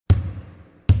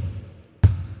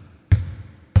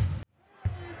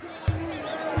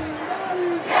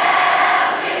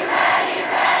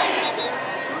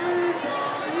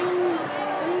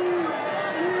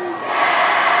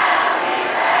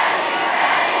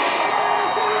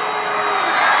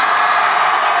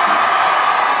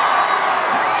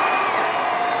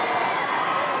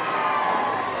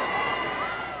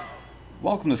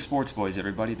Welcome to Sports Boys,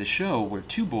 everybody, the show where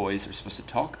two boys are supposed to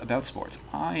talk about sports.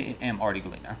 I am Artie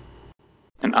Galena.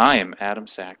 And I am Adam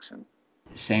Saxon.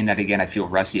 Saying that again, I feel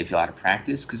rusty, I feel out of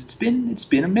practice, because it's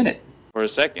been a minute. For a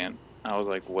second, I was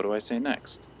like, what do I say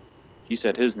next? He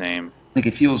said his name. Like,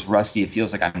 it feels rusty, it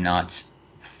feels like I'm not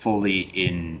fully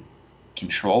in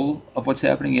control of what's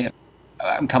happening yet.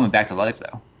 I'm coming back to life,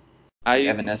 though. I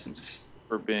have essence.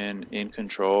 Never been in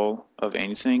control of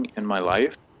anything in my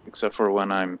life, except for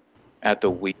when I'm at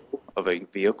the wheel of a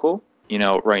vehicle. You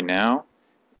know, right now,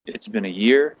 it's been a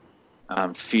year.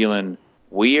 I'm feeling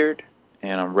weird,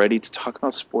 and I'm ready to talk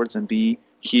about sports and be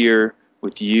here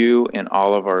with you and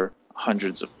all of our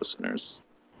hundreds of listeners.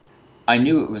 I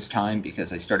knew it was time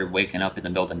because I started waking up in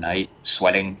the middle of the night,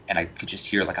 sweating, and I could just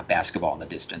hear like a basketball in the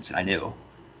distance, and I knew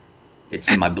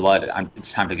it's in my blood.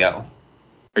 It's time to go.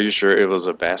 Are you sure it was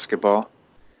a basketball?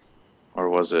 Or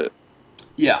was it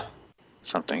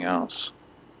something else?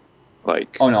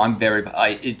 Like, oh no,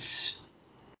 it's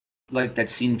like that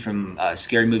scene from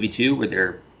Scary Movie 2 where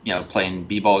they're, playing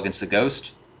b-ball against the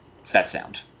ghost. It's that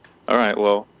sound. All right,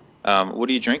 well, what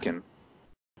are you drinking?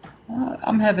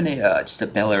 I'm having just a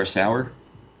Bel Air sour.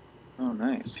 Oh,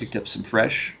 nice. Picked up some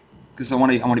fresh because I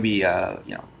want to be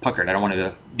puckered. I don't want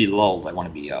to be lulled. I want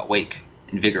to be awake,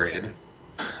 invigorated.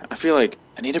 I feel like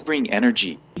I need to bring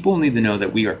energy. People need to know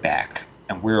that we are back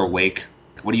and we're awake.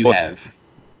 What do you have?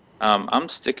 I'm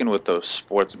sticking with the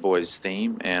Sports Boys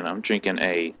theme, and I'm drinking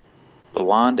a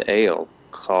blonde ale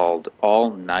called All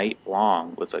Night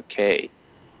Long with a K.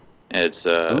 It's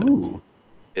themed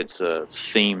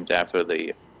after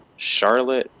the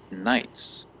Charlotte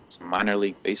Knights. It's a minor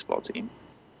league baseball team.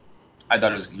 I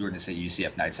thought you were going to say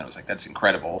UCF Knights, and I was like, that's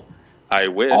incredible. I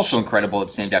wish. Also incredible,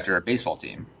 it's named after a baseball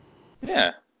team.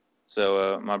 Yeah.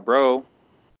 So my bro,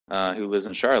 who lives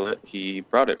in Charlotte, he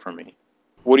brought it for me.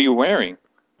 What are you wearing?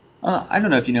 I don't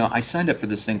know if you know, I signed up for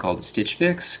this thing called Stitch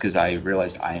Fix because I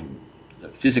realized I'm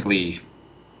physically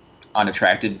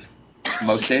unattractive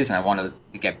most days, and I wanted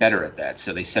to get better at that.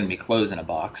 So they send me clothes in a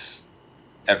box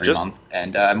every month,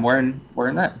 and I'm wearing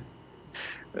that.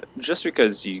 Just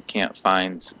because you can't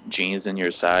find jeans in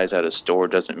your size at a store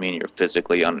doesn't mean you're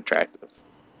physically unattractive.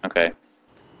 Okay?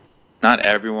 Not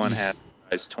everyone has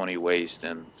size 20 waist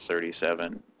and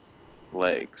 37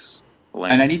 legs.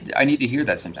 Length. And I need to hear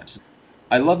that sometimes.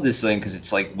 I love this thing because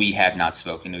it's like we have not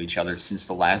spoken to each other since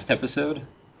the last episode.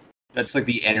 That's like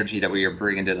the energy that we are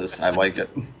bringing to this. I like it.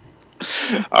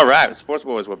 All right, Sports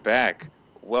Boys, we're back.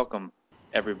 Welcome,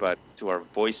 everybody, to our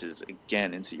voices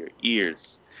again into your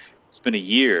ears. It's been a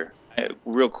year.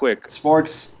 Real quick.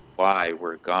 Sports. Why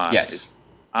we're gone. Yes.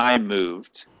 I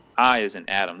moved. I as in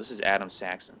Adam. This is Adam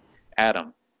Saxon.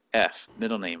 Adam, F,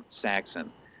 middle name, Saxon.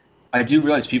 I do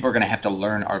realize people are going to have to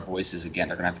learn our voices again.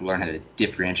 They're going to have to learn how to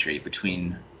differentiate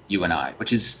between you and I,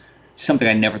 which is something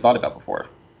I never thought about before.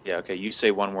 Yeah, okay. You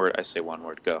say one word, I say one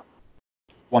word. Go.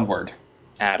 One word.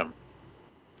 Adam.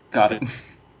 Got it.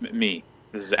 Me.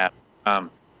 This is Adam.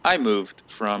 I moved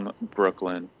from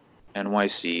Brooklyn,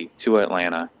 NYC, to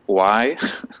Atlanta. Why?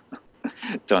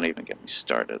 Don't even get me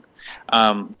started.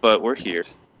 But we're here.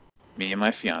 Me and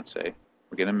my fiance.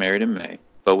 We're getting married in May.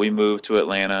 But we moved to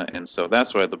Atlanta, and so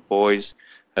that's why the boys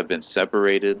have been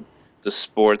separated. The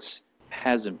sports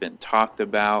hasn't been talked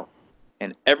about,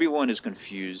 and everyone is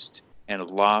confused and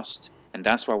lost, and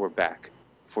that's why we're back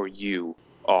for you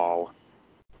all.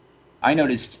 I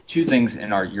noticed two things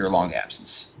in our year-long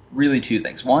absence. Really two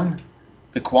things. One,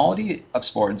 the quality of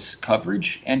sports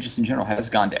coverage and just in general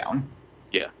has gone down.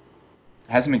 Yeah.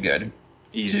 It hasn't been good.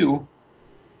 Easy. Two,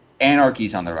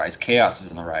 anarchy's on the rise. Chaos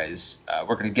is on the rise.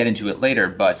 We're going to get into it later,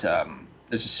 but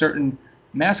there's a certain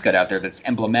mascot out there that's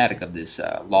emblematic of this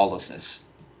lawlessness.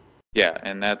 Yeah,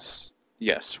 and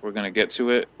yes, we're going to get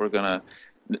to it.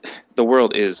 The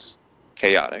world is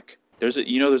chaotic. There's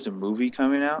a movie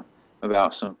coming out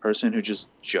about some person who just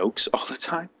jokes all the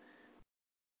time.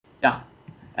 Yeah,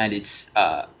 and it's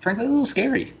frankly a little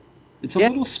scary. It's a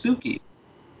little spooky.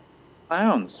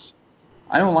 Clowns.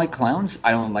 I don't like clowns.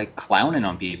 I don't like clowning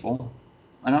on people.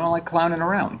 And I don't like clowning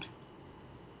around.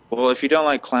 Well, if you don't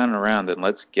like clowning around, then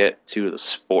let's get to the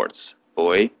sports,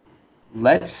 boy.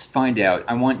 Let's find out.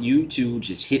 I want you to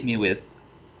just hit me with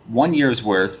 1 year's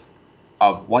worth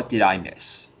of what did I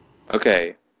miss.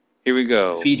 Okay, here we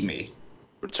go. Feed me.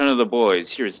 Return of the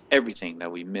Boys. Here's everything that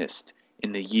we missed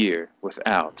in the year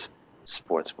without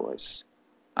Sports Boys.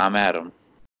 I'm Adam.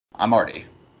 I'm Artie.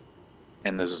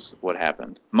 And this is what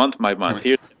happened. Month by month.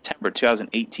 Here's September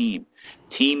 2018.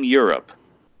 Team Europe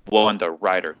won the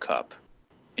Ryder Cup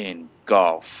in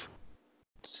golf.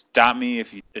 Stop me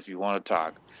if you want to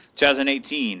talk.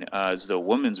 2018 is the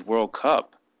Women's World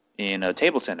Cup in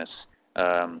table tennis.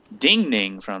 Ding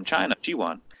Ning from China, she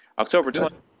won. October Good.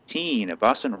 2018,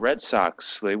 Boston Red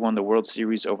Sox, they won the World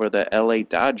Series over the LA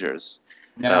Dodgers.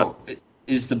 Now,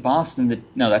 is the Boston the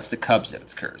no? That's the Cubs that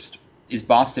it's cursed. Is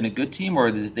Boston a good team, or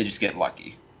does they just get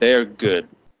lucky? They're good.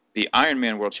 The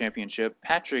Ironman World Championship,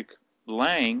 Patrick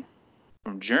Lang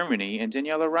from Germany and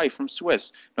Daniela Wright from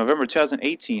Swiss. November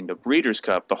 2018, the Breeders'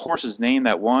 Cup, the horse's name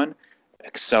that won,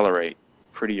 Accelerate.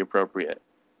 Pretty appropriate.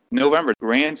 November,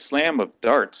 Grand Slam of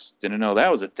Darts. Didn't know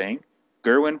that was a thing.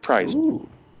 Gerwin Price. Ooh.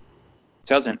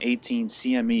 2018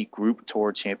 CME Group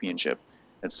Tour Championship.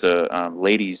 It's the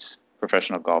Ladies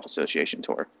Professional Golf Association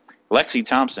Tour. Lexi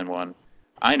Thompson won.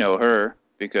 I know her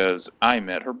because I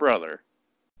met her brother.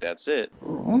 That's it.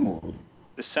 Ooh.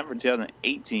 December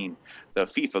 2018, the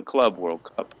FIFA Club World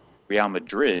Cup. Real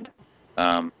Madrid,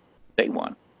 they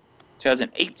won.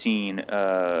 2018,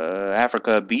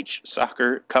 Africa Beach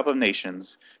Soccer Cup of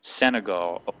Nations,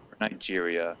 Senegal over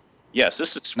Nigeria. Yes,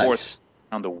 this is sports. Nice.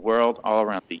 Around the world, all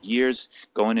around the years,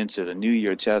 going into the new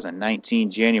year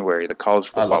 2019, January, the college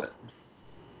I love football.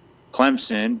 it.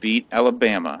 Clemson beat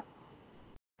Alabama.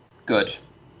 Good.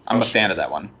 I'm a fan of that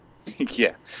one.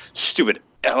 Yeah. Stupid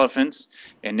elephants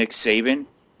and Nick Saban,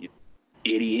 you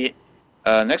idiot.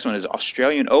 Next one is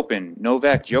Australian Open.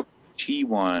 Novak Djokovic, he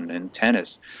won in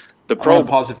tennis. The I Pro want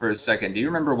to pause it for a second. Do you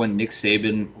remember when Nick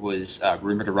Saban was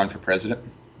rumored to run for president?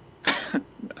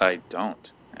 I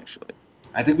don't, actually.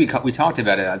 I think we talked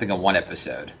about it. I think in one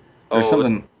episode or Oh,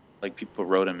 something. like people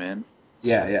wrote him in,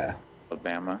 Yeah.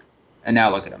 Alabama. And now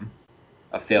look at him,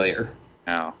 a failure.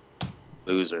 Now,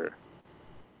 loser.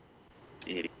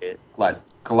 Idiot.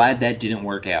 Glad that didn't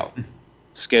work out.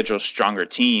 Schedule stronger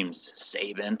teams,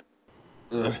 Saban.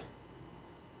 Ugh.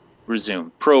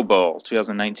 Resume. Pro Bowl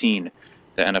 2019,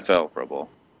 the NFL Pro Bowl.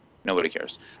 Nobody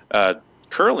cares.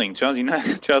 Curling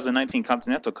 2019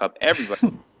 Continental Cup.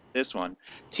 Everybody. This one.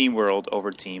 Team World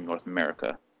over Team North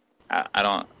America. I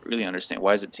don't really understand.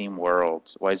 Why is it Team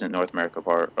World? Why isn't North America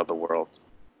part of the world?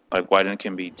 Like, why didn't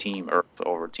it be Team Earth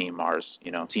over Team Mars?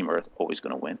 You know, Team Earth always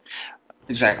going to win.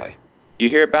 Exactly. You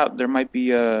hear about there might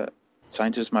be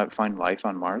scientists might find life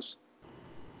on Mars,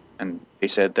 and they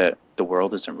said that the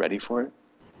world isn't ready for it.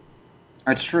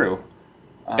 That's true.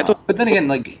 But then again,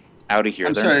 like, Out of here,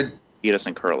 I'm they're sorry. beat us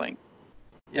in curling.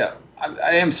 Yeah,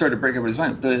 I am sorry to break everybody's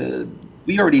mind.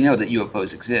 We already know that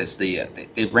UFOs exist. They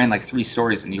ran like 3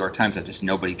 stories in the New York Times that just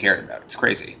nobody cared about. It's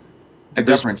crazy. The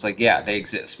government's like, yeah, they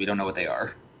exist. We don't know what they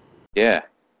are. Yeah,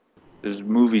 there's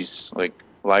movies like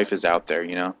life is out there.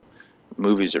 You know,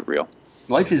 movies are real.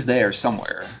 Life is there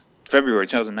somewhere. February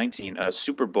 2019,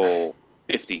 Super Bowl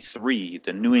 53,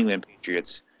 the New England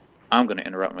Patriots. I'm going to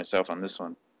interrupt myself on this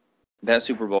one. That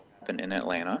Super Bowl happened in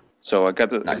Atlanta, so I got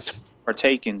to Nice.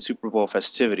 partake in Super Bowl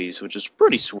festivities, which is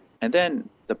pretty sweet. And then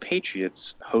the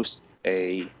Patriots host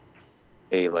a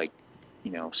like,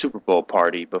 you know, Super Bowl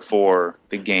party before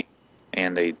the game,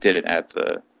 and they did it at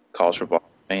the College Football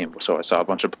game. So I saw a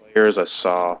bunch of players. I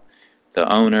saw the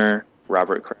owner,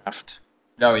 Robert Kraft.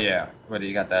 Oh yeah. Whether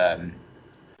you got the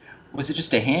was it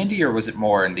just a handy or was it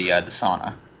more in the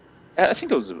sauna? I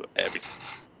think it was everything.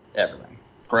 Everything.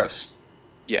 Gross.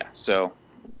 Yeah. So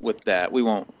with that, we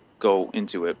won't go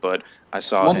into it, but I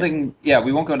saw One him. thing, yeah,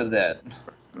 we won't go to that.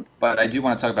 But I do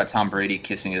want to talk about Tom Brady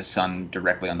kissing his son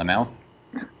directly on the mouth.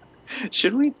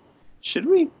 Should we?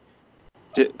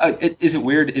 Is it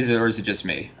weird? Or is it just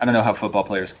me? I don't know how football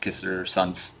players kiss their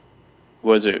sons.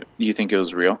 Was it? Do you think it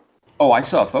was real? Oh, I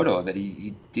saw a photo of it.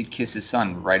 He did kiss his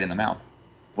son right in the mouth.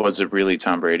 Was it really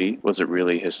Tom Brady? Was it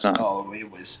really his son? Oh, it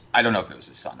was. I don't know if it was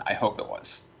his son. I hope it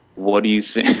was. What do you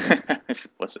think? If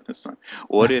it wasn't his son,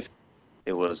 what if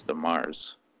it was the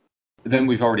Mars? Then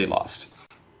we've already lost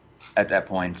at that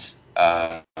point.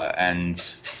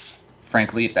 And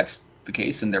frankly, if that's the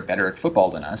case and they're better at football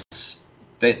than us,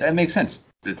 that makes sense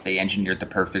that they engineered the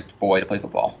perfect boy to play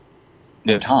football.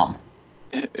 No, If- Tom.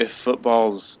 If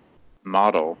football's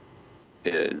model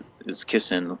is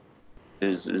kissing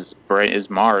is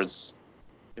Mars,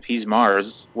 if he's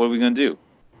Mars, what are we gonna do?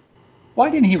 Why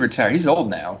didn't he retire? He's old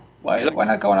now. Why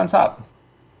not going on top?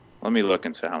 Let me look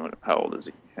into how old is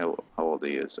he? How old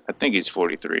he is? I think he's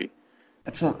 43.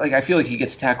 That's like I feel like he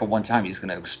gets tackled one time, he's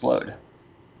gonna explode.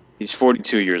 He's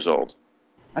 42 years old.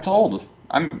 That's old.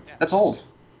 That's old.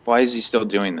 Why is he still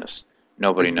doing this?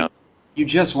 Nobody knows. You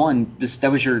just won.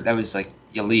 That was like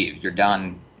you leave. You're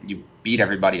done. You beat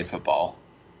everybody at football.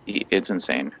 It's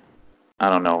insane. I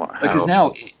don't know how. Because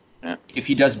now, Yeah. if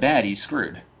he does bad, he's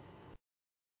screwed.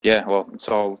 Yeah, well, it's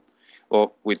all.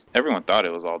 Well, everyone thought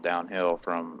it was all downhill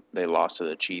from they lost to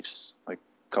the Chiefs like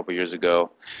a couple years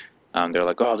ago. They're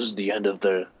like, oh, this is the end of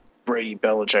the Brady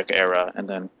Belichick era, and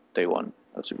then they won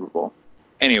a Super Bowl.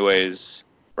 Anyways,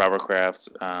 Robert Kraft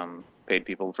paid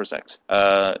people for sex.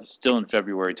 Still in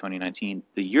February 2019,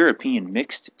 the European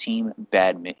Mixed Team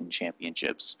Badminton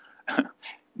Championships.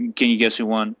 Can you guess who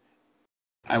won?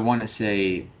 I want to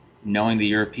say, knowing the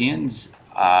Europeans,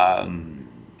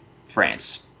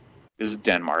 France. It was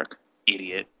Denmark.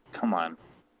 Idiot. Come on.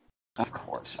 Of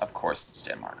course, it's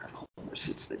Denmark. Of course,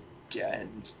 it's the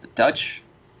Dutch.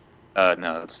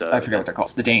 No, it's I forget what they're called.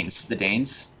 The Danes. The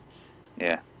Danes.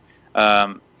 Yeah.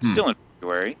 Still in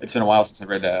February. It's been a while since I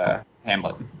read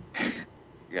Hamlet.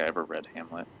 You ever read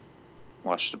Hamlet?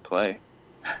 Watched it play.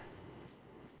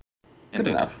 Good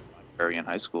enough. In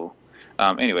high school.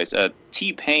 Anyways,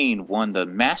 T-Pain won the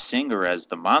Masked Singer as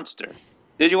the monster.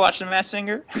 Did you watch the Masked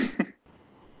Singer?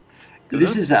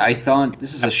 This is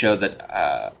a show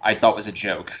that I thought was a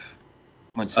joke.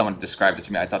 When someone described it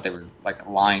to me, I thought they were like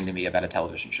lying to me about a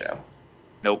television show.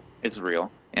 Nope, it's real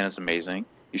and it's amazing.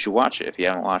 You should watch it if you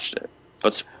haven't watched it.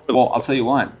 Well, I'll tell you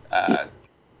what.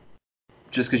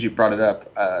 Just because you brought it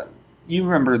up, you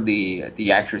remember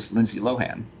the actress Lindsay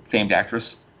Lohan, famed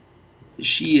actress.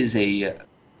 She has a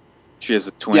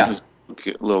twin who's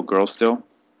a little girl still.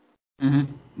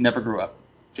 Mm-hmm. Never grew up.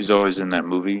 She's always in that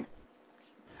movie.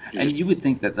 And you would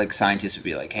think that like scientists would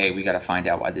be like, "Hey, we got to find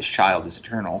out why this child is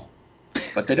eternal,"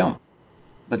 but they don't.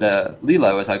 But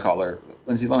Lilo, as I call her,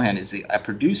 Lindsay Lohan, is a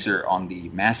producer on the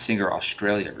Masked Singer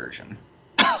Australia version.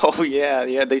 Oh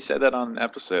yeah, they said that on an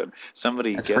episode.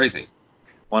 That's crazy.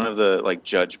 One of the like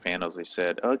judge panels, they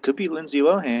said, "Oh, it could be Lindsay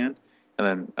Lohan." And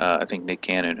then I think Nick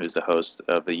Cannon, who's the host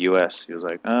of the U.S., he was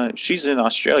like, "She's in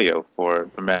Australia for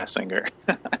the Masked Singer."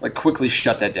 Like quickly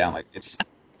shut that down. Like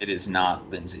it is not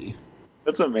Lindsay.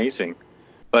 That's amazing.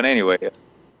 But anyway,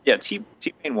 yeah,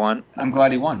 T-Pain won. I'm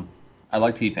glad he won. I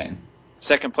like T-Pain.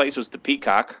 Second place was the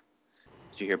Peacock.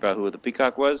 Did you hear about who the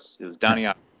Peacock was? It was Donny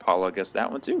Osmond. Paula guessed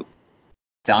that one too.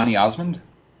 Donny Osmond?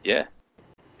 Yeah.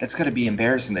 That's got to be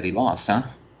embarrassing that he lost, huh?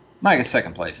 I guess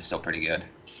second place is still pretty good.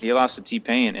 He lost to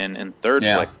T-Pain, and in third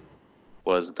place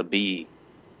was the Bee.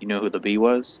 You know who the Bee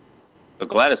was? But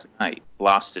Gladys Knight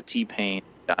lost to T-Pain,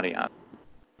 Donny Osmond.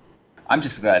 I'm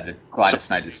just glad that Gladys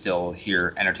Knight is still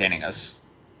here entertaining us.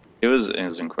 It was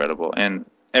incredible, and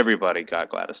everybody got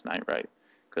Gladys Knight right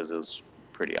because it was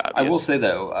pretty obvious. I will say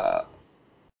though,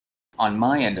 on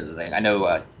my end of the thing, I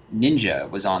know Ninja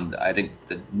was on, I think,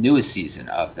 the newest season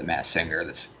of The Masked Singer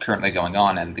that's currently going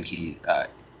on, and I think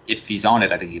if he's on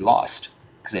it, I think he lost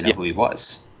because they know who he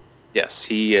was. Yes,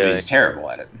 so he's terrible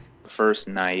at it. First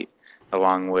night,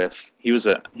 along with he was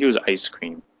Ice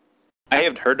Cream. I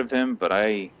haven't heard of him, but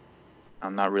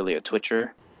I'm not really a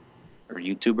Twitcher or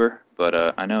YouTuber,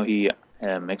 but I know he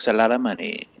makes a lot of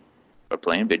money for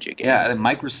playing video games. Yeah,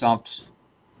 Microsoft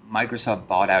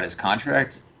bought out his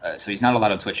contract, so he's not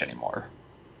allowed on Twitch anymore.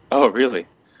 Oh, really?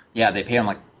 Yeah, they pay him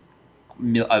like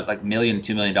 $1 million,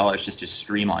 $2 million just to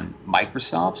stream on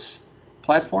Microsoft's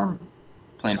platform,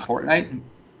 playing Fortnite.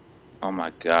 Oh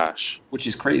my gosh. Which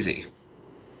is crazy.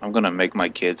 I'm gonna make my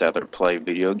kids either play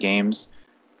video games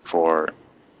for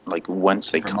like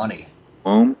once they for come money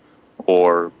home,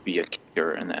 or be a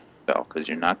kicker in the NFL because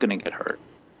you're not gonna get hurt,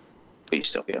 but you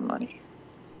still get money.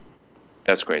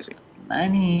 That's crazy.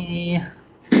 Money.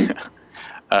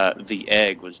 The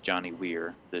Egg was Johnny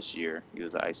Weir this year. He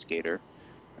was an ice skater.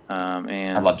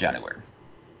 And I love Johnny Weir.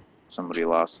 Somebody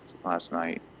lost last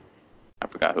night. I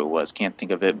forgot who it was. Can't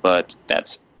think of it, but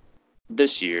that's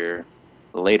this year.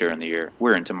 Later in the year,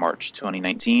 we're into March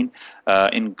 2019.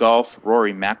 In golf,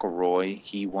 Rory McIlroy,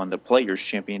 he won the Players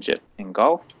Championship in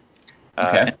golf.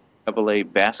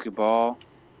 NCAA basketball,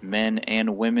 men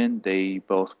and women, they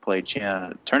both played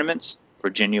tournaments.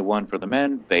 Virginia won for the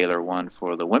men, Baylor won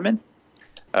for the women.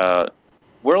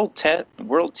 World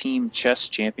Team Chess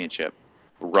Championship,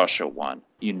 Russia won.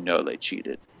 You know they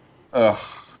cheated. Ugh.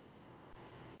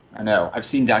 I know. I've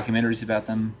seen documentaries about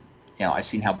them. You know, I've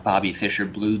seen how Bobby Fischer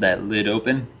blew that lid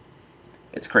open.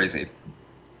 It's crazy.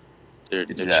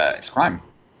 It's crime.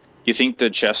 You think the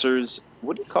chessers?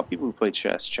 What do you call people who play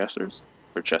chess? Chessers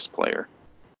or chess player?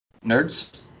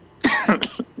 Nerds.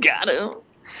 Got him.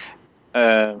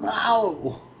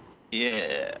 Wow.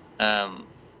 Yeah.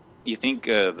 You think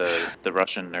the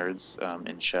Russian nerds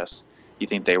in chess? You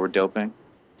think they were doping?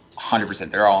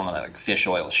 100%. They're all on like fish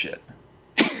oil shit.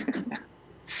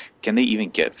 Can they even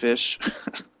get fish?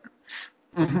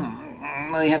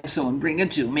 Mm-hmm. They have someone bring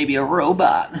it to maybe a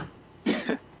robot.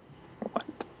 What?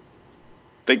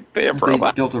 They have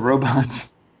robots? They built a robot.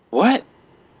 What?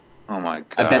 Oh my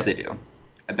god. I bet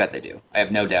they do. I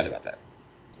have no doubt about that.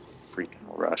 Freaking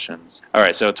Russians. All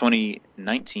right, so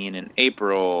 2019 in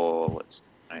April,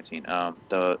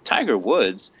 the Tiger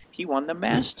Woods, he won the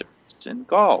Masters in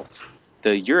golf.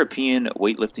 the European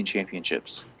Weightlifting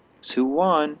Championships. Guess who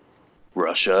won?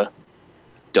 Russia.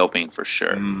 Doping for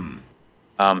sure.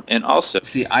 And also,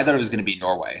 See, I thought it was going to be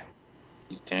Norway.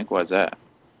 you think, why's that?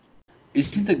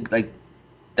 Isn't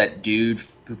that dude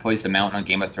who plays the Mountain on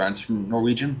Game of Thrones from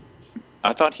Norwegian?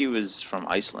 I thought he was from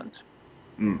Iceland.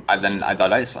 I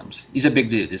thought Iceland. He's a big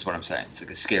dude, is what I'm saying. He's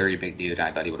like a scary big dude, and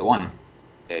I thought he would have won.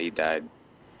 Yeah, he died.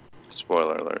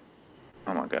 Spoiler alert.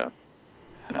 Oh my god.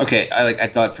 No. Okay, I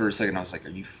thought for a second, I was like,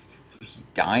 he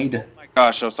died? Oh my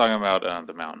gosh, I was talking about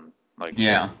the Mountain.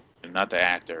 Yeah. Not the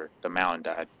actor. The Mountain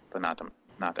died, but not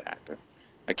the actor.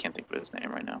 I can't think of his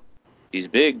name right now. He's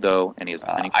big though, and he has.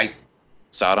 I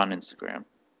saw it on Instagram.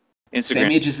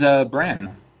 Same age as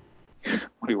Bran.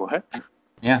 Wait, what?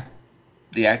 Yeah,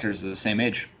 the actor's the same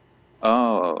age.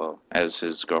 Oh, as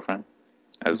his girlfriend,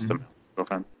 as the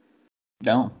girlfriend.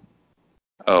 No.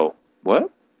 Oh, what?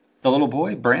 The little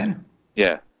boy, Bran.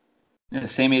 Yeah. Yeah,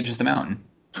 same age as the Mountain.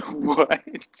 What?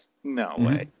 No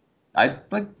way. I'm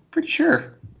pretty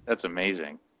sure. That's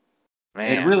amazing.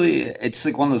 Man. It's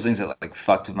like one of those things that like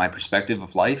fucked with my perspective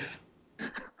of life.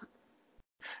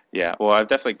 Yeah, well, I've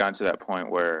definitely gotten to that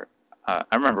point where I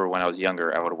remember when I was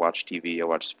younger, I would watch TV, I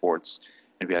watch sports,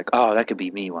 and be like, oh, that could be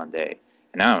me one day.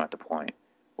 And now I'm at the point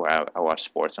where I watch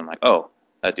sports, and I'm like, oh,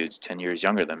 that dude's 10 years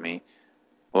younger than me.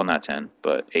 Well, not 10,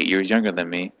 but 8 years younger than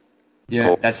me. Yeah,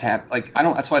 cool. That's why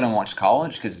I don't watch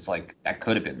college, because it's like that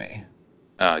could have been me.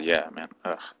 Oh yeah, man.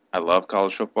 I love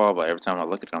college football, but every time I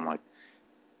look at it, I'm like,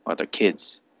 oh, they're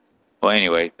kids. Well,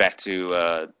 anyway, back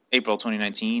to April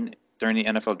 2019 during the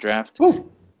NFL draft.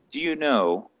 Ooh. Do you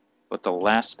know what the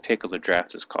last pick of the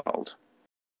draft is called?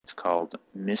 It's called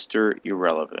Mr.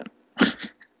 Irrelevant.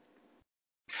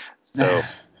 So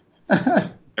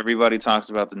everybody talks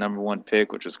about the number one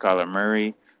pick, which is Kyler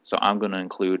Murray. So I'm going to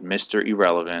include Mr.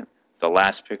 Irrelevant, the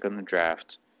last pick in the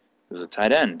draft. It was a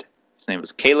tight end. His name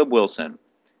was Caleb Wilson.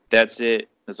 That's it.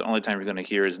 That's the only time you're going to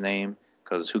hear his name,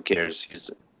 because who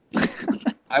cares?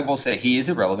 I will say he is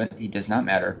irrelevant. He does not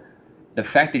matter. The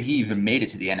fact that he even made it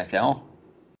to the NFL,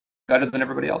 better than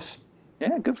everybody else.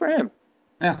 Yeah, good for him.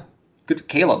 Yeah, good.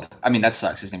 Caleb. I mean, that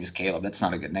sucks. His name is Caleb. That's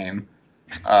not a good name.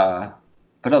 But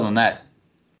other than that,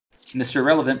 Mr.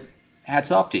 Irrelevant,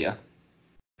 hats off to you.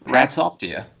 Rats off to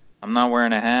you. I'm not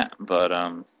wearing a hat, but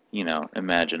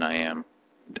imagine I am.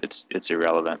 It's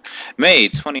irrelevant. May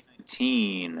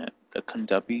 2019, the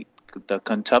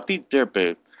Kentucky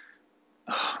Derby.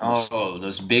 Oh,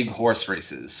 those big horse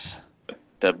races.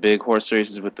 The big horse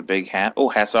races with the big hat. Oh,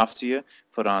 hats off to you.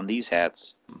 Put on these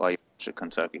hats while you watch the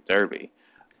Kentucky Derby.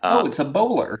 It's a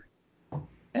bowler.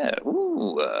 Yeah.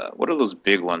 Ooh. What are those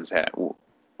big ones? What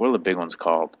are the big ones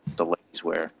called? The ladies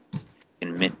wear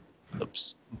in mint.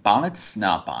 Oops. Bonnets?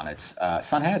 Not bonnets.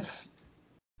 Sun hats?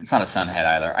 It's not a sun hat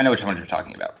either. I know which one you're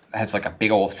talking about. It has like a big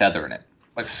old feather in it,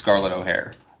 like Scarlett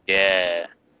O'Hara. Yeah.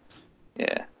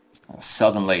 Yeah. A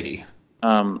Southern lady.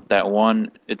 That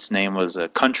one, its name was a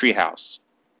Country House.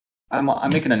 I'm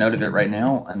making a note of it right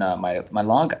now, and my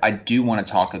log. I do want to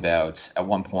talk about at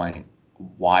one point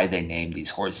why they named these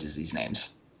horses these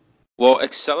names. Well,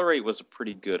 Accelerate was a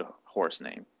pretty good horse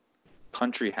name.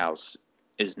 Country House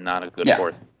is not a good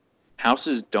horse.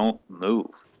 Houses don't move.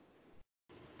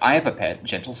 I have a pet,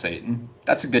 Gentle Satan.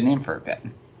 That's a good name for a pet.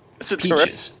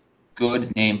 Peaches.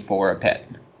 Good name for a pet.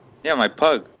 Yeah, my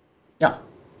pug. Yeah.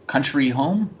 Country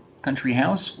home? Country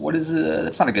house? What is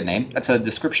that's not a good name. That's a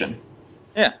description.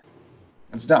 Yeah.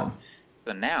 That's dumb.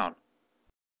 The noun.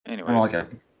 Anyways. I don't like it.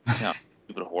 Yeah,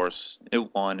 stupid horse.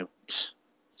 It won. It's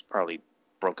probably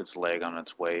broke its leg on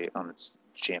its way on its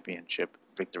championship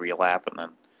victory lap, and then.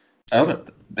 Oh,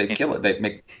 they kill it. They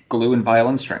make glue and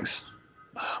violin strings.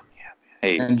 Oh yeah, man.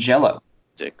 Hey. And Jello.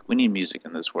 We need music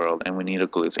in this world, and we need to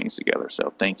glue things together.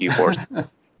 So thank you, horse.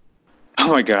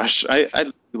 Oh my gosh,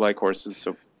 I like horses,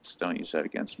 so don't use that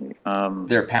against me.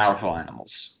 They're powerful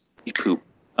animals. He poop.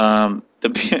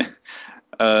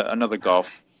 Another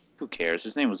golf. Who cares?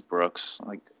 His name was Brooks.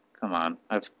 Like, come on.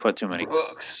 I've put too many.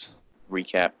 Brooks.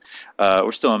 Recap.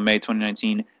 We're still in May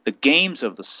 2019. The Games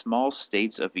of the Small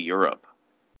States of Europe.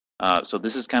 So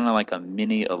this is kind of like a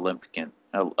mini Olympics.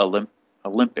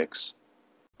 Olympics.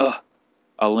 It's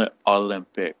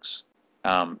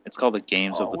called the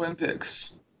Games of the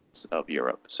Olympics of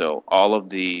Europe. So all of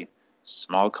the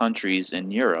small countries in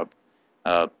Europe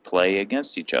play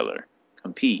against each other,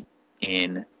 compete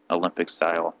in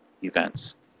Olympic-style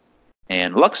events.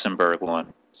 And Luxembourg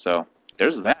won. So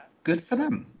there's that. Good for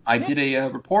them. I did a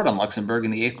report on Luxembourg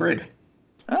in the 8th grade.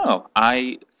 Oh,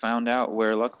 I found out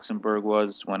where Luxembourg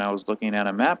was when I was looking at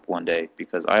a map one day,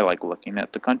 because I like looking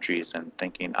at the countries and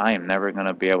thinking I am never going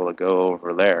to be able to go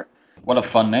over there. What a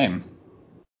fun name.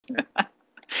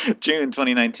 June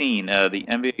 2019, the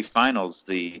NBA Finals.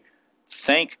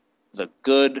 Thank the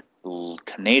good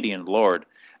Canadian Lord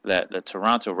that the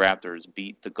Toronto Raptors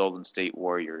beat the Golden State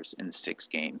Warriors in 6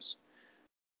 games.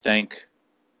 Thank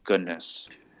goodness.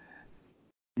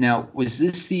 Now, was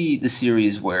this the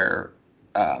series where,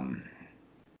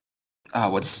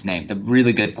 what's his name? The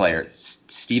really good player,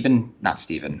 not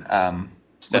Steven.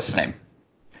 What's his name?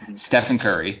 Stephen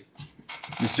Curry,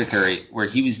 Mr. Curry, where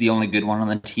he was the only good one on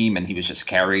the team and he was just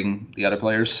carrying the other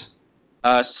players?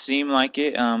 Seemed like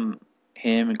it. Him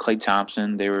and Klay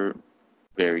Thompson, they were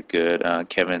very good.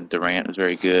 Kevin Durant was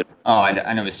very good. Oh,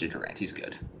 I know Mr. Durant. He's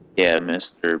good. Yeah,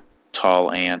 Mr.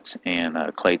 Tall Ant and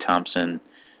Klay Thompson,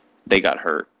 they got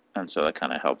hurt, and so that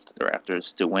kind of helped the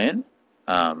Raptors to win.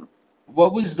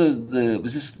 What was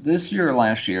was this year or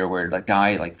last year where the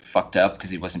guy like fucked up because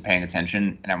he wasn't paying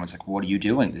attention and everyone's like, "What are you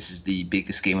doing? This is the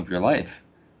biggest game of your life."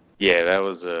 Yeah, that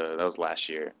was last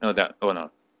year. No, that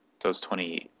was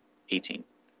 2018.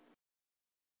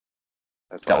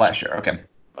 That's last year. Okay.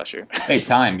 Last year. Hey,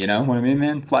 time. You know what I mean,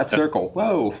 man? Flat circle.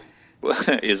 Whoa.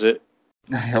 Is it?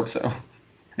 I hope so.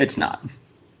 It's not.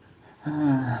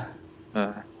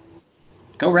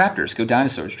 Go Raptors. Go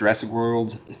Dinosaurs. Jurassic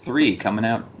World 3 coming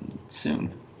out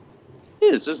soon.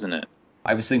 It is, isn't it?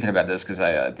 I was thinking about this because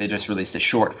they just released a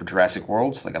short for Jurassic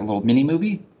World, like a little mini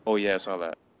movie. Oh yeah, I saw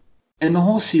that. And the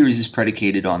whole series is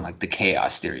predicated on like the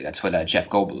chaos theory. That's what Jeff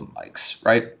Goldblum likes,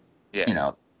 right? Yeah. You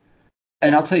know,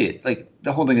 and I'll tell you, like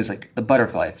the whole thing is like the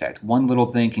butterfly effect. One little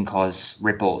thing can cause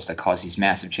ripples that cause these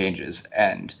massive changes.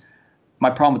 And my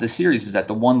problem with the series is that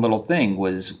the one little thing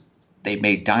was they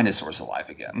made dinosaurs alive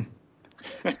again,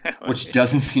 which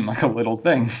doesn't seem like a little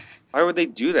thing. Why would they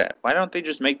do that? Why don't they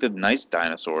just make the nice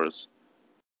dinosaurs?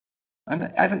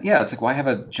 Yeah, it's like, why have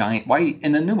a giant? Why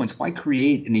in the new ones? Why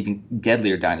create an even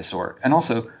deadlier dinosaur? And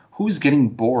also, who's getting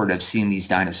bored of seeing these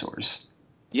dinosaurs?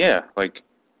 Yeah, like,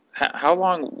 how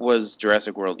long was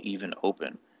Jurassic World even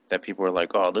open that people were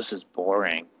like, "Oh, this is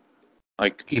boring"?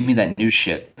 Like, give me that new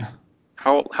shit.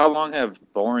 How long have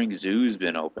boring zoos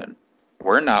been open?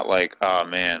 We're not like, "Oh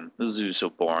man, this zoo's so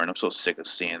boring. I'm so sick of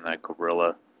seeing that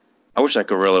gorilla. I wish that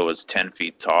gorilla was 10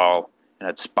 feet tall and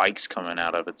had spikes coming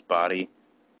out of its body."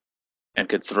 And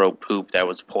could throw poop that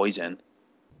was poison.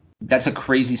 That's a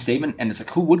crazy statement, and it's like,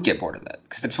 who would get bored of that?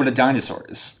 Because that's what a dinosaur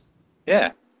is.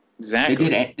 Yeah, exactly.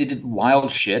 They did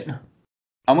wild shit.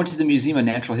 I went to the Museum of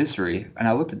Natural History, and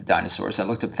I looked at the dinosaurs. I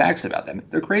looked up facts about them.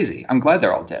 They're crazy. I'm glad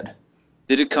they're all dead.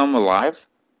 Did it come alive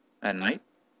at night?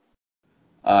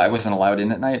 I wasn't allowed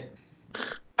in at night.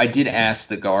 I did ask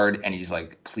the guard, and he's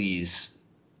like, "Please,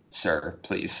 sir,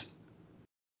 please."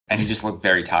 And he just looked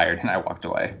very tired, and I walked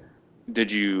away.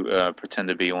 Did you pretend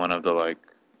to be one of the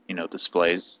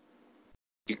displays,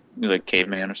 like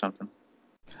caveman or something?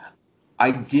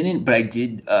 I didn't, but I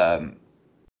did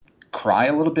cry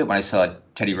a little bit when I saw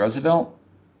Teddy Roosevelt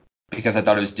because I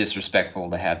thought it was disrespectful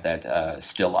to have that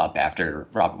still up after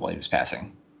Robin Williams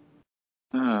passing.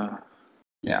 Yeah,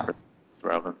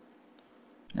 Robin.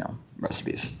 Yeah, rest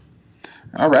in peace.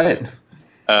 All right.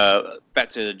 Back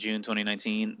to June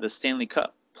 2019, the Stanley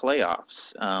Cup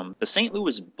playoffs. The St.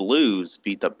 Louis Blues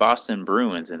beat the Boston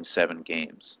Bruins in 7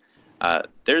 games.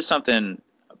 There's something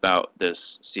about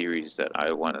this series that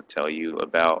I want to tell you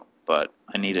about, but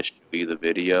I need to show you the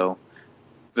video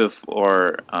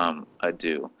before I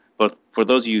do. But for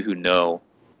those of you who know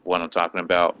what I'm talking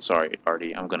about, sorry,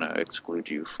 Artie, I'm going to exclude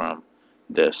you from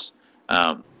this.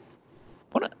 I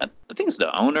think it's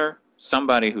the owner,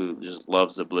 somebody who just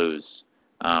loves the Blues.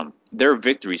 Their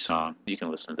victory song, you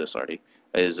can listen to this, Artie,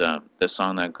 is the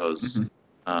song that goes,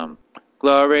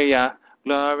 Gloria,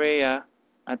 Gloria,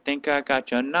 I think I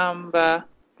got your number,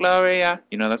 Gloria.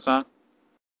 You know that song?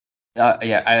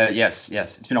 Yes.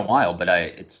 It's been a while, but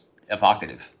it's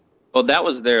evocative. Well, that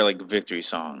was their victory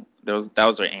song. That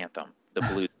was their anthem, the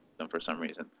Blues anthem, for some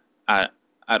reason. I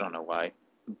don't know why,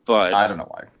 but I don't know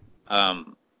why.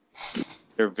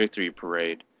 Their victory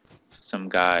parade, some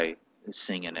guy is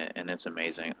singing it, and it's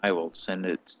amazing. I will send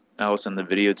the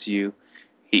video to you.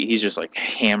 He's just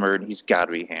hammered. He's got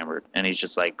to be hammered, and he's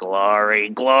just like, Glory,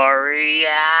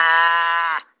 Gloria,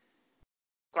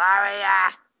 Gloria,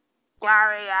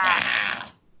 Gloria.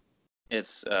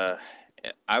 It's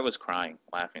I was crying,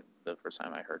 laughing the first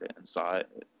time I heard it and saw it.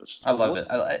 It was just, I love it.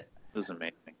 It was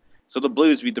amazing. So the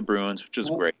Blues beat the Bruins, which was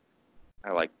great.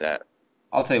 I like that.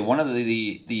 I'll tell you, one of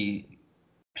the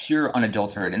pure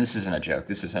unadulterated, and this isn't a joke,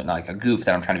 this isn't like a goof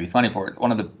that I'm trying to be funny for.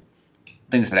 One of the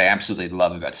things that I absolutely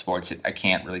love about sports that I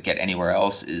can't really get anywhere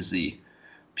else is the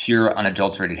pure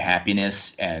unadulterated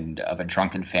happiness and of a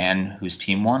drunken fan whose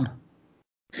team won.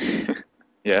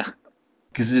 Yeah.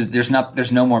 Because there's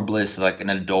no more bliss like an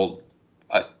adult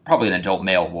probably an adult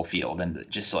male will feel. Then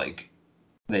just like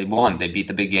they won, they beat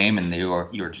the big game, and you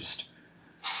were just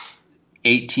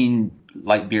 18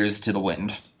 light beers to the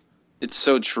wind. It's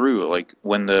so true. Like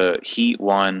when the Heat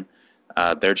won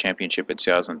their championship in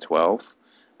 2012,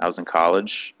 I was in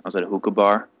college. I was at a hookah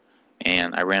bar,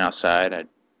 and I ran outside. I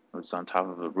was on top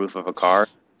of the roof of a car,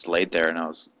 just laid there, and I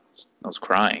was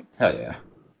crying. Hell yeah,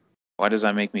 Why does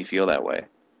that make me feel that way?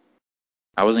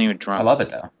 I wasn't even I drunk. love it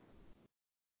though.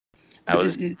 I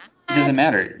was It doesn't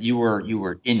matter. You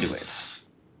were into it.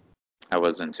 I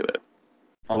was into it.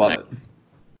 I love it.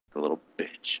 The little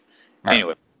bitch. All right.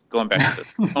 Anyway, going back to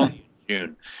this. Only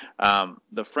in June.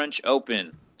 The French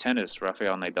Open tennis,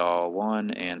 Rafael Nadal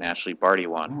won and Ashley Barty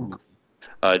won.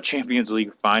 Champions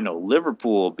League final,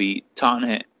 Liverpool beat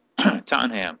Tottenham.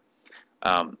 Tottenham.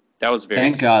 That was very.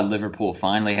 Thank God Liverpool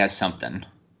finally has something.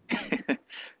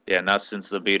 Yeah, not since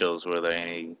the Beatles were they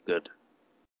any good,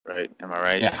 right? Am I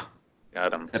right? Yeah,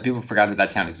 Got them. people forgot that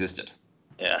town existed.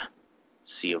 Yeah.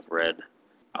 Sea of Red.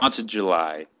 On to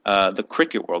July. The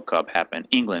Cricket World Cup happened.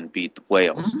 England beat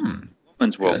Wales.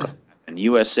 Women's World Good. Cup happened.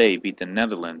 USA beat the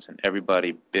Netherlands, and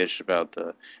everybody bitched about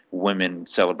the women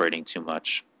celebrating too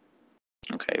much.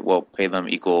 Okay, well, pay them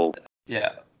equal.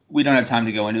 Yeah, we don't have time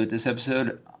to go into it this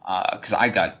episode because I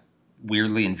got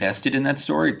weirdly invested in that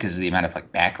story because of the amount of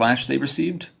like backlash they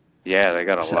received. Yeah, they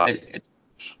got a lot. It's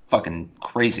fucking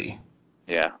crazy.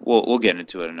 Yeah, we'll get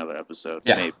into it in another episode.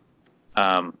 Yeah.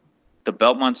 Maybe. The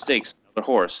Belmont Stakes, another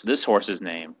horse. This horse's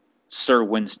name, Sir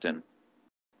Winston.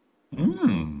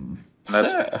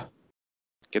 That's- Sir.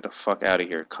 Get the fuck out of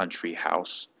here, country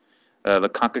house. The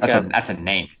CONCACAF That's a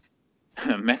name.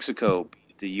 Mexico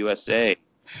beat the USA.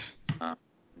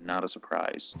 Not a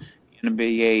surprise. The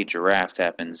NBA draft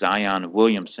happened. Zion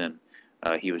Williamson.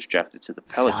 He was drafted to the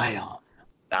Pelicans.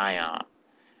 Zion.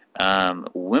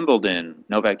 Wimbledon.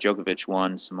 Novak Djokovic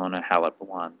won. Simona Halep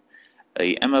won.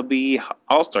 The MLB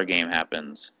All-Star Game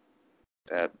happens.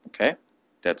 Okay.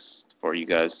 That's for you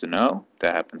guys to know.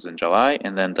 That happens in July.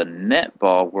 And then the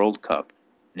Netball World Cup.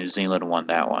 New Zealand won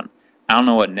that one. I don't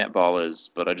know what netball is,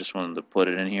 but I just wanted to put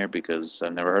it in here because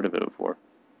I've never heard of it before.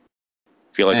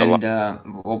 Feel like a lot.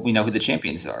 Well, we know who the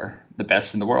champions are, the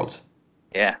best in the world.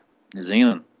 Yeah, New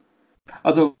Zealand.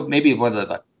 Although maybe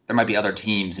there might be other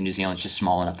teams, and New Zealand's just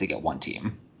small enough to get one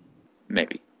team.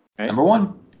 Maybe. Right? Number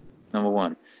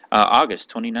one. August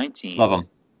 2019. Love them.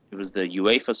 It was the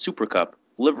UEFA Super Cup.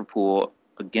 Liverpool,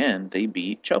 again, they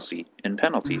beat Chelsea in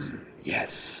penalties.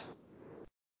 Yes.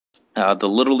 The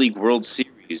Little League World Series.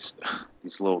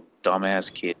 These little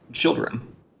dumbass kids. Children.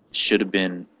 Could have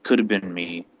been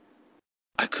me.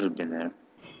 I could have been there.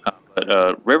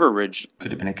 But River Ridge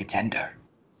Could have been a contender.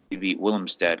 beat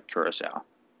Willemstad Curacao.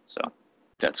 So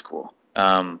that's cool.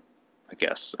 I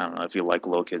guess. I don't know if you like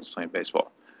little kids playing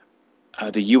baseball.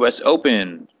 The U.S.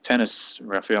 Open tennis,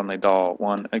 Rafael Nadal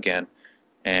won again.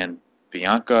 And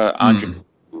Bianca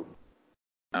Andreescu,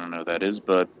 I don't know who that is,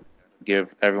 but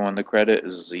give everyone the credit.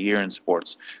 This is a year in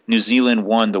sports. New Zealand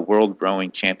won the World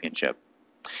Rowing Championship.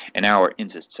 And now we're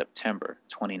into September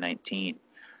 2019.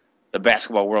 The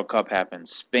Basketball World Cup happened.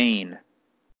 Spain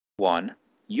won.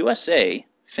 USA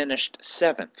finished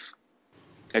 7th.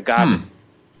 They're garbage.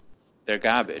 They're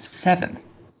garbage. 7th.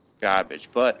 Garbage.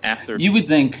 But after... You would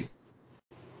think...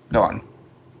 Go on.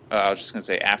 I was just going to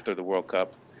say, after the World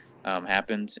Cup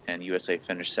happened and USA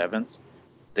finished 7th,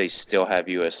 they still have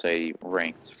USA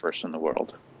ranked first in the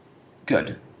world.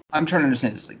 Good. I'm trying to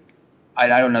understand this. Like, I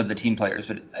don't know the team players,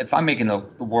 but if I'm making the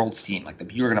world's team, like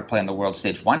if you're going to play on the world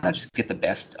stage, why not just get the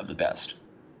best of the best?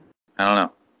 I don't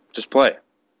know. Just play.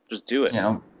 Just do it. You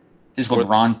know, is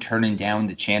LeBron turning down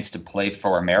the chance to play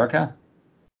for America?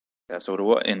 That's what it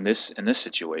was. In this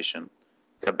situation,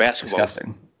 the basketball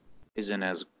Disgusting. isn't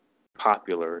as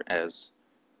popular as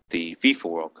the FIFA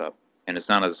World Cup, and it's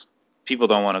not as people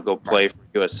don't want to go play for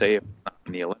USA if it's not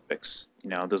in the Olympics. You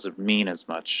know, it doesn't mean as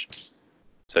much.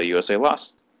 So USA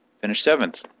lost, finished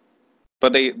 7th,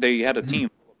 but they had a team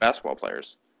full of basketball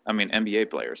players. I mean NBA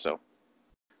players. So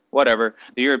whatever.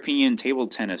 The European Table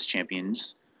Tennis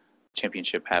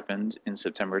Championship happened in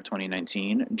September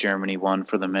 2019. Germany won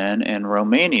for the men, and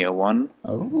Romania won.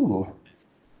 Oh.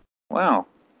 Wow,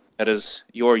 that is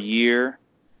your year.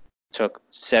 Took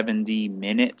 70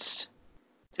 minutes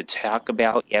to talk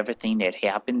about everything that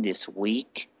happened this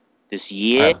week, this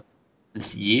year.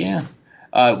 This year?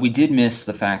 We did miss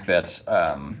the fact that,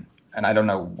 and I don't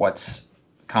know what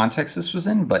context this was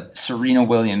in, but Serena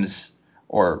Williams,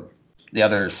 or the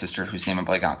other sister whose name I'm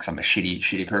blanking on because I'm a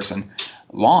shitty person,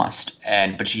 lost,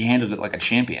 but she handled it like a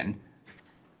champion,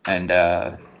 and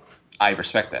I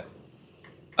respect that.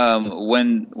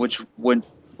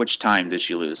 Which time did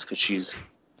she lose? Because she's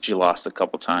She lost a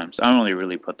couple times. I only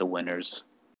really put the winners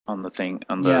on the thing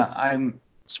on the Yeah, I'm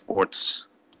sports.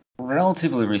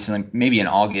 relatively recently, maybe in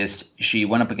August, she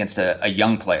went up against a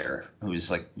young player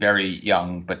who's like very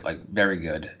young but like very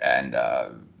good, and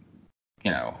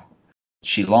you know,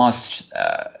 she lost,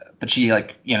 but she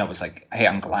like was like, hey,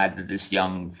 I'm glad that this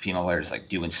young female player is like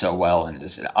doing so well and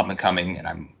is up and coming, and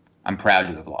I'm proud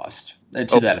to have lost to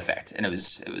Oh, that effect, and it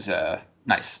was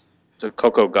nice. so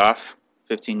Coco Gauff,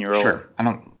 15-year-old. Sure, I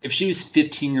don't. If she was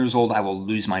 15 years old, I will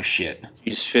lose my shit.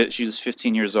 She's fit. She was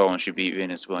 15 years old and she beat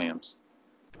Venus Williams.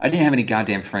 I didn't have any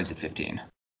goddamn friends at 15.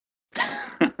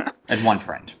 I had one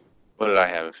friend. What did I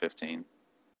have at 15?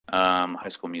 High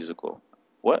School Musical.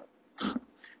 What?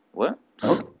 What?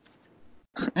 Oh.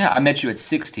 Yeah, I met you at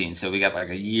 16, so we got like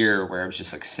a year where it was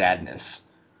just like sadness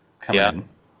coming in.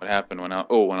 What happened when I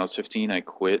was 15? I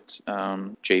quit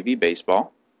JV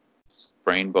baseball,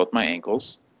 sprained both my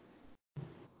ankles.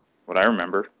 What I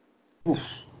remember. Oof.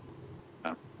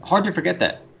 Hard to forget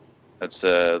that. That's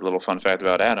a little fun fact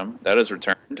about Adam. That is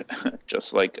returned,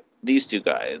 just like these two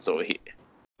guys over here.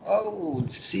 Oh,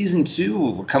 season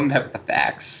 2. We're coming back with the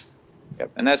facts.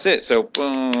 Yep, and that's it. So,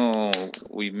 boom,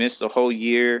 we missed a whole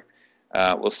year.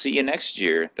 We'll see you next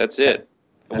year. That's it.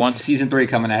 That's season 3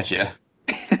 coming at you.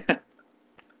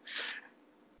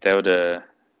 That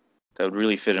would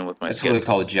really fit in with my That's schedule. what we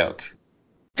call a joke.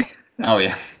 Oh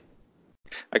yeah.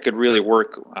 I could really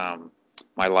work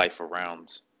my life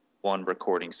around one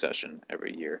recording session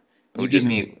every year. You give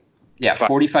me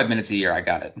 45 minutes a year. I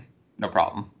got it. No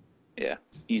problem. Yeah,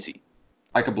 easy.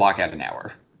 I could block out an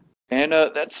hour. And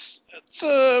that's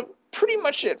pretty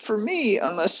much it for me,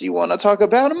 unless you want to talk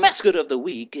about a mascot of the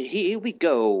week. Here we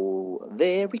go,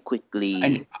 very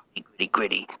quickly.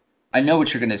 Gritty. I know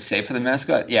what you're going to say for the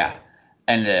mascot. Yeah,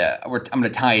 and I'm going to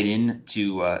tie it in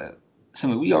to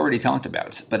something we already talked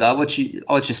about. But I'll let you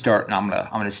start, and I'm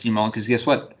gonna steamroll because guess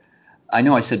what? I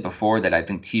know I said before that I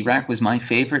think T-Rack was my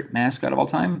favorite mascot of all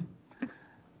time,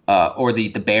 or the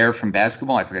bear from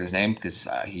basketball. I forget his name because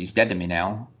he's dead to me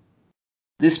now.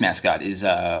 This mascot is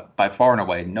by far and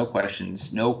away, no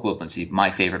questions, no equivalency, my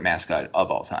favorite mascot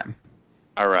of all time.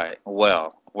 All right.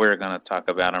 Well, we're gonna talk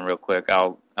about him real quick.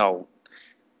 I'll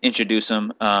introduce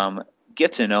him.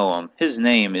 Get to know him. His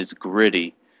name is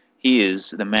Gritty. He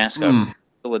is the mascot of the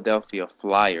Philadelphia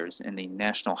Flyers in the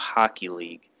National Hockey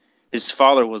League. His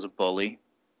father was a bully,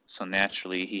 so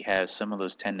naturally he has some of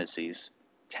those tendencies.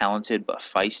 Talented but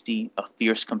feisty, a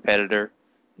fierce competitor,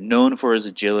 known for his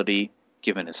agility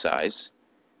given his size.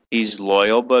 He's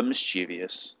loyal but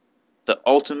mischievous. The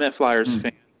ultimate Flyers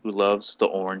fan who loves the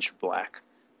orange-black,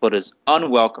 but is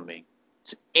unwelcoming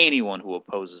to anyone who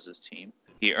opposes his team.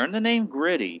 He earned the name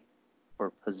Gritty for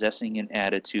possessing an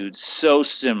attitude so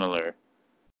similar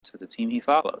to the team he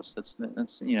follows. That's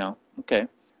okay.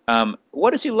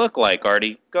 What does he look like,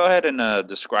 Artie? Go ahead and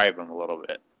describe him a little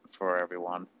bit for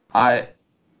everyone. I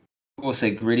will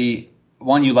say Gritty.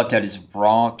 One, you left out his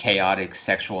raw, chaotic,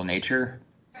 sexual nature,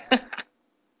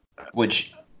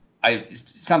 which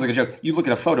sounds like a joke. You look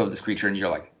at a photo of this creature and you're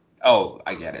like, oh,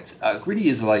 I get it. Gritty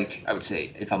is like, I would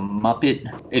say, if the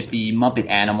Muppet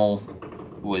animal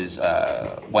was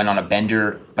went on a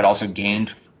bender but also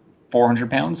gained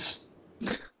 400 pounds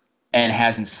and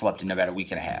hasn't slept in about a week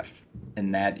and a half,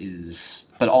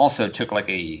 but also took like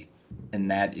a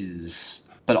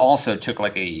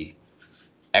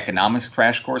economics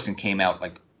crash course and came out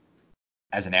like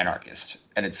as an anarchist,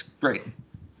 and it's great.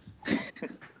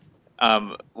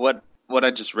 What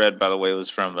I just read, by the way, was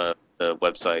from the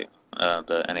website,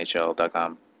 the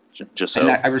NHL.com. Just so. And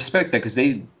I respect that because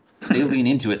they lean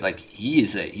into it like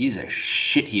he's a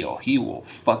shit heel. He will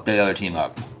fuck the other team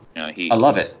up. I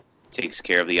love it. Takes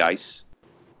care of the ice.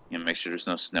 Make sure there's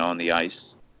no snow on the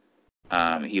ice.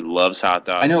 He loves hot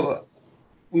dogs. I know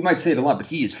we might say it a lot, but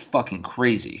he is fucking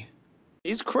crazy.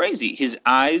 He's crazy. His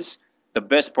eyes. The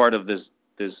best part of this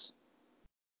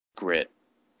grit.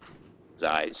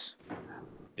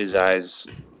 His eyes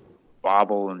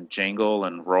bobble and jingle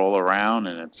and roll around,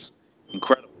 and it's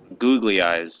incredible. Googly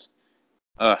eyes.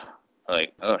 I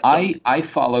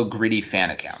follow Gritty fan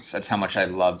accounts. That's how much I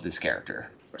love this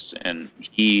character. And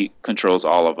he controls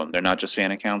all of them. They're not just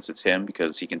fan accounts. It's him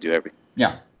because he can do everything.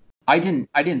 Yeah, I didn't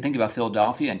think about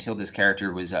Philadelphia until this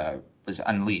character was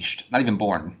unleashed. Not even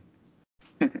born.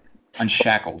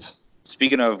 Unshackled.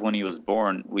 Speaking of when he was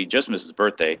born, we just missed his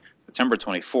birthday, September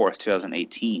 24th,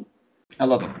 2018. I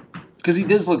love him because he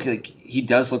does look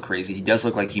crazy. He does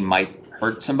look like he might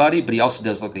hurt somebody, but he also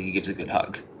does look like he gives a good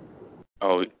hug.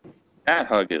 Oh, that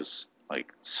hug is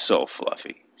like so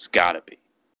fluffy. It's gotta be.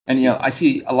 And I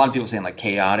see a lot of people saying like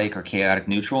chaotic or chaotic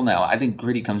neutral. Now I think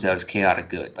Gritty comes out as chaotic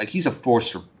good. Like he's a force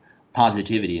for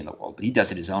positivity in the world, but he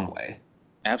does it his own way.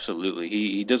 Absolutely.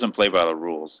 He doesn't play by the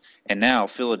rules. And now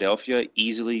Philadelphia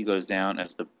easily goes down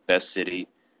as the best city,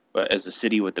 but as the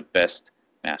city with the best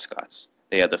mascots.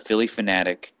 They have the Philly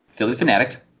Fanatic, Philly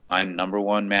Fanatic. my number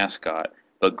one mascot,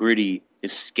 but Gritty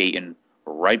is skating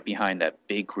right behind that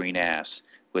big green ass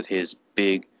with his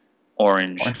big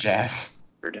orange Orange ass.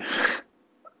 beard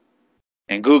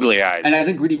and googly eyes. And I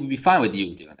think Gritty would be fine with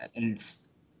you doing that. And it's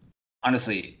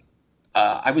honestly,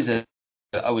 I was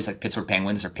always like Pittsburgh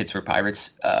Penguins or Pittsburgh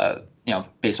Pirates.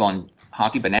 Baseball and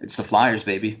hockey, but now it's the Flyers,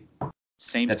 baby.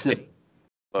 Same That's thing, it.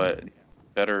 but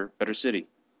better city.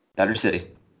 Better city.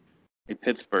 Hey,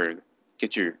 Pittsburgh,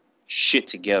 get your shit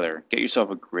together. Get yourself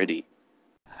a Gritty.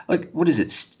 Like, what is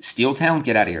it? Steel Town?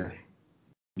 Get out of here.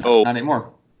 No, Oh. not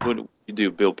anymore. What do you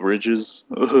do? Bill Bridges?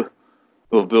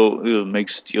 Well, Bill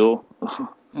makes steel.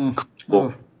 Cool.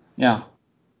 Oh, yeah.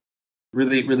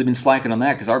 Really been slacking on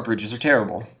that because our bridges are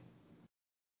terrible.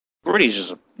 Gritty's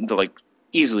just like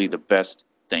easily the best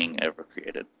thing ever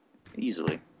created.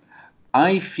 Easily.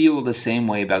 I feel the same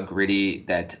way about Gritty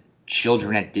that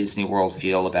children at Disney World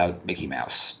feel about Mickey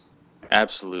Mouse.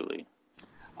 Absolutely.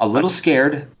 A little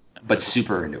scared, but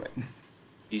super into it.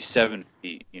 He's 7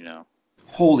 feet,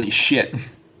 Holy shit.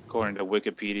 According to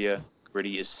Wikipedia,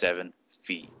 Gritty is 7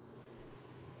 feet.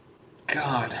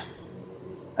 God.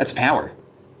 That's power.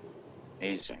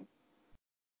 Amazing.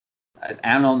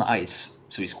 And on the ice,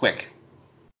 so he's quick.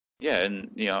 Yeah, and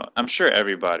I'm sure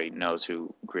everybody knows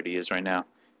who Gritty is right now.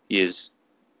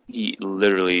 He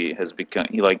literally has become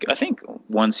I think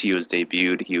once he was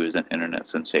debuted, he was an internet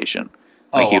sensation.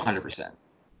 Oh, He- 100%.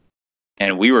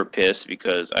 And we were pissed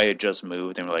because I had just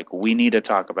moved and we're like, we need to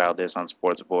talk about this on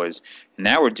Sports Boys. And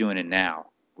now we're doing it now.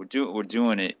 We're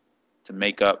doing it to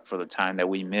make up for the time that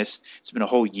we missed. It's been a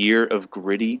whole year of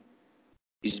Gritty.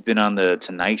 He's been on the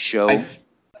Tonight Show. I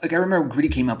remember when Gritty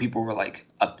came out, people were like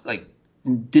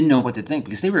didn't know what to think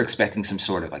because they were expecting some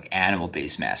sort of like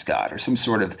animal-based mascot or some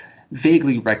sort of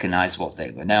vaguely recognizable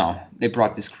thing. But no, they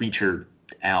brought this creature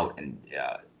out and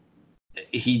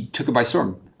he took it by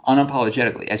storm,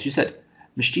 unapologetically. As you said,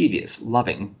 mischievous,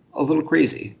 loving, a little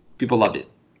crazy. People loved it.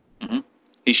 Mm-hmm.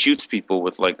 He shoots people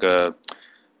with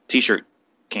t-shirt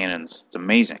cannons. It's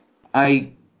amazing.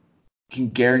 I can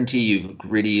guarantee you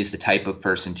Gritty is the type of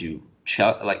person to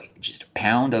just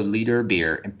pound a liter of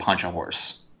beer and punch a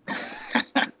horse.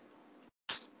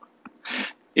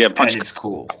 Yeah, punch. And it's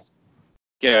cool.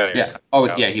 Yeah.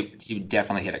 Oh, yeah, he would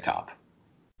definitely hit a cop.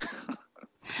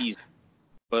 He's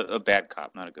a bad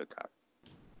cop, not a good cop.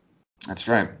 That's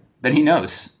right. But he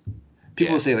knows.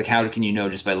 People Yeah. will say, like, how can you know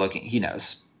just by looking? He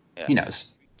knows. Yeah. He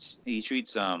knows. He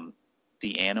treats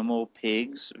the animal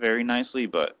pigs very nicely,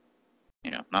 but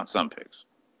not some pigs.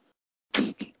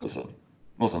 Listen.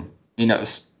 He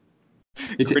knows.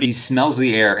 Gritty- He smells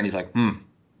the air and he's like, Can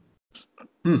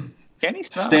he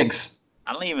smell? stinks.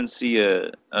 I don't even see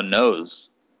a nose.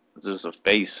 It's just a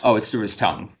face. Oh, it's through his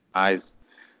tongue. Eyes.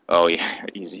 Oh yeah,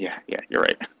 easy. Yeah, you're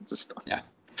right. Just, Yeah.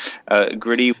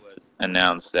 Gritty was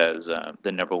announced as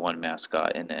the number one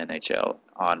mascot in the NHL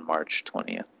on March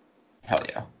 20th. Hell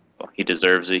yeah. Well, he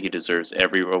deserves it. He deserves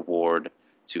every reward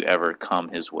to ever come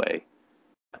his way.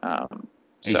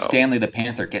 Hey, Stanley the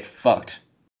Panther, get fucked.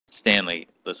 Stanley,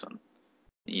 listen,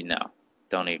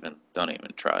 don't even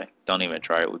try. Don't even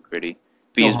try it with Gritty.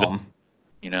 Be Go his home.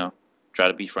 try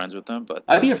to be friends with them, but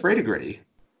I'd be afraid of Gritty.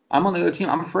 I'm on the other team.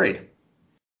 I'm afraid.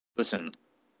 listen,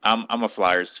 I'm a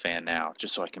Flyers fan now,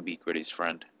 just so I can be Gritty's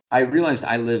friend. I realized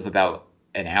I live about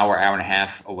an hour and a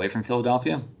half away from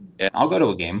Philadelphia. Yeah. I'll go to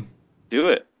a game. Do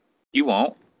it. You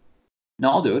won't. No,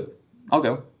 I'll do it. I'll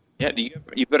go. Yeah,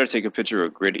 you better take a picture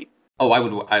of Gritty. Oh, I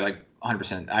would. I like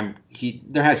 100%.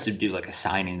 There has to do like a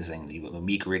signings thing. You will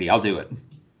meet Gritty. I'll do it.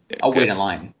 Yeah, I'll good. wait in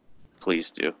line. Please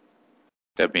do.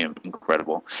 That'd be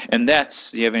incredible. And do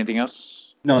you have anything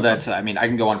else? No, that's. I mean, I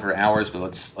can go on for hours, but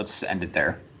let's end it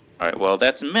there. All right. Well,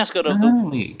 that's mascot of the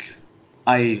Week.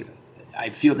 I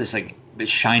feel this like this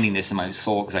shininess in my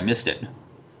soul because I missed it.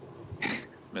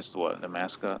 missed what? The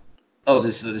mascot. Oh,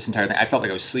 this entire thing. I felt like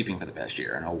I was sleeping for the past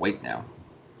year, and I'll wake now.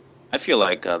 I feel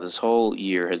like this whole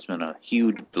year has been a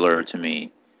huge blur to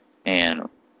me. And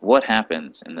what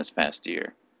happened in this past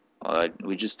year? Well,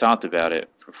 we just talked about it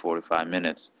for 45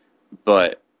 minutes.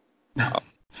 But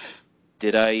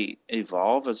did I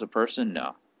evolve as a person?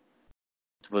 No.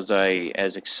 Was I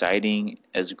as exciting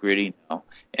as Gritty? No.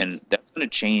 And that's going to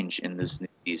change in this new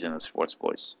season of Sports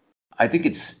Boys. I think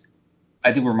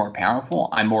we're more powerful.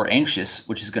 I'm more anxious,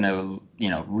 which is going to,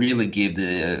 really give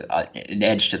an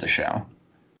edge to the show.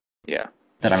 Yeah.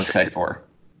 That I'm excited for.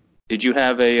 Did you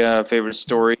have a favorite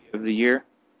story of the year?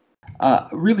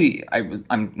 Really, I'm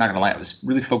not gonna lie, I was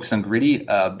really focused on Gritty,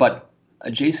 but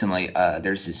adjacently,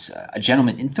 there's this a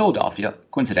gentleman in Philadelphia,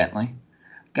 coincidentally,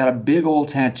 got a big old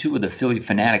tattoo of the Philly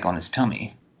Fanatic on his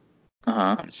tummy,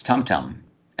 Uh-huh. on his tum tum,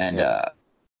 and Yep.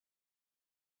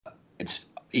 it's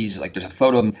he's like there's a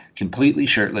photo of him completely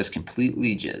shirtless,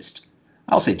 completely just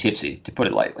I'll say tipsy to put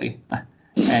it lightly,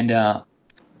 and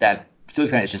that Philly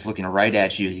Fanatic is just looking right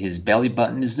at you. His belly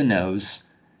button is the nose,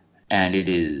 and it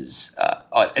is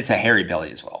it's a hairy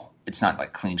belly as well. It's not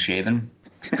like clean shaven.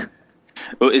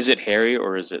 Well, is it hairy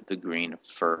or is it the green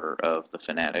fur of the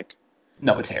fanatic?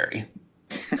 No, it's hairy.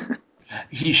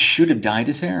 He should have dyed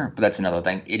his hair, but that's another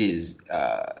thing. It is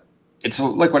it's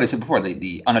like what I said before,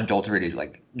 the unadulterated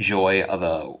like joy of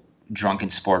a drunken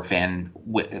sport fan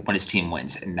when his team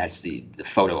wins, and that's the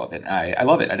photo of it. I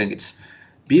love it. I think it's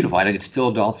beautiful. I think it's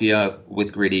Philadelphia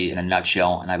with Gritty in a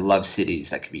nutshell, and I love cities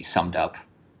that can be summed up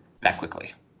that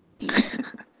quickly.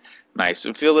 Nice.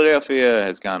 So Philadelphia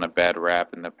has gotten a bad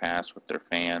rap in the past with their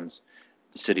fans.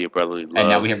 The city of brotherly And now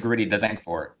love we have Gritty to thank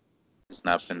for it. has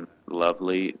not been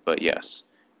lovely, but yes,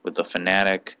 with the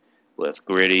fanatic, with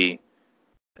Gritty,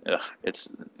 it's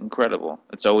incredible.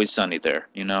 It's always sunny there,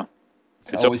 you know.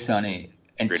 It's It's always always sunny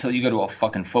Gritty. until you go to a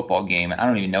fucking football game, and I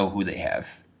don't even know who they have.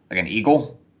 Like an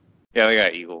Eagle? Yeah, they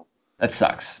got Eagle. That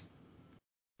sucks.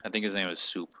 I think his name is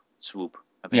Swoop.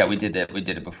 I Yeah, think, we did that. We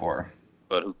did it before.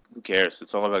 but who cares?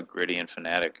 It's all about Gritty and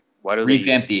fanatic. Why do they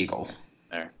Revamp the Eagle.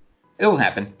 there? It'll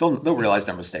happen. They'll realize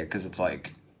their mistake because it's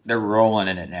like they're rolling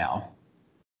in it now.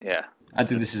 Yeah. I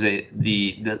think this is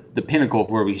the pinnacle of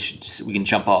where we can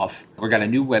jump off. We got a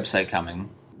new website coming.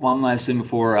 One last thing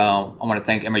before I want to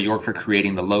thank Emma York for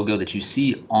creating the logo that you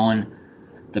see on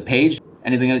the page.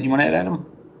 Anything that you want to add, Adam?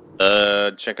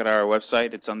 Check out our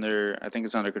website. It's under. I think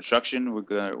it's under construction.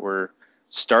 We're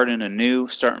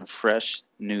starting fresh,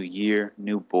 new year,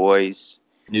 new boys.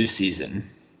 New season.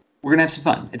 We're gonna have some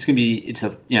fun. It's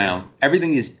a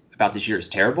everything is about this year is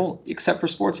terrible except for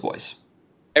Sports Boys.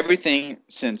 Everything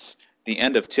since the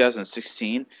end of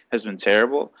 2016 has been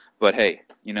terrible. But hey,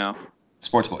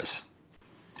 Sports Boys.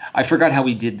 I forgot how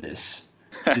we did this.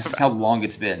 This is how long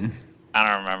it's been. I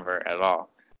don't remember at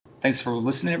all. Thanks for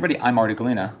listening, everybody. I'm Artie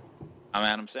Galena. I'm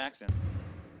Adam Saxon.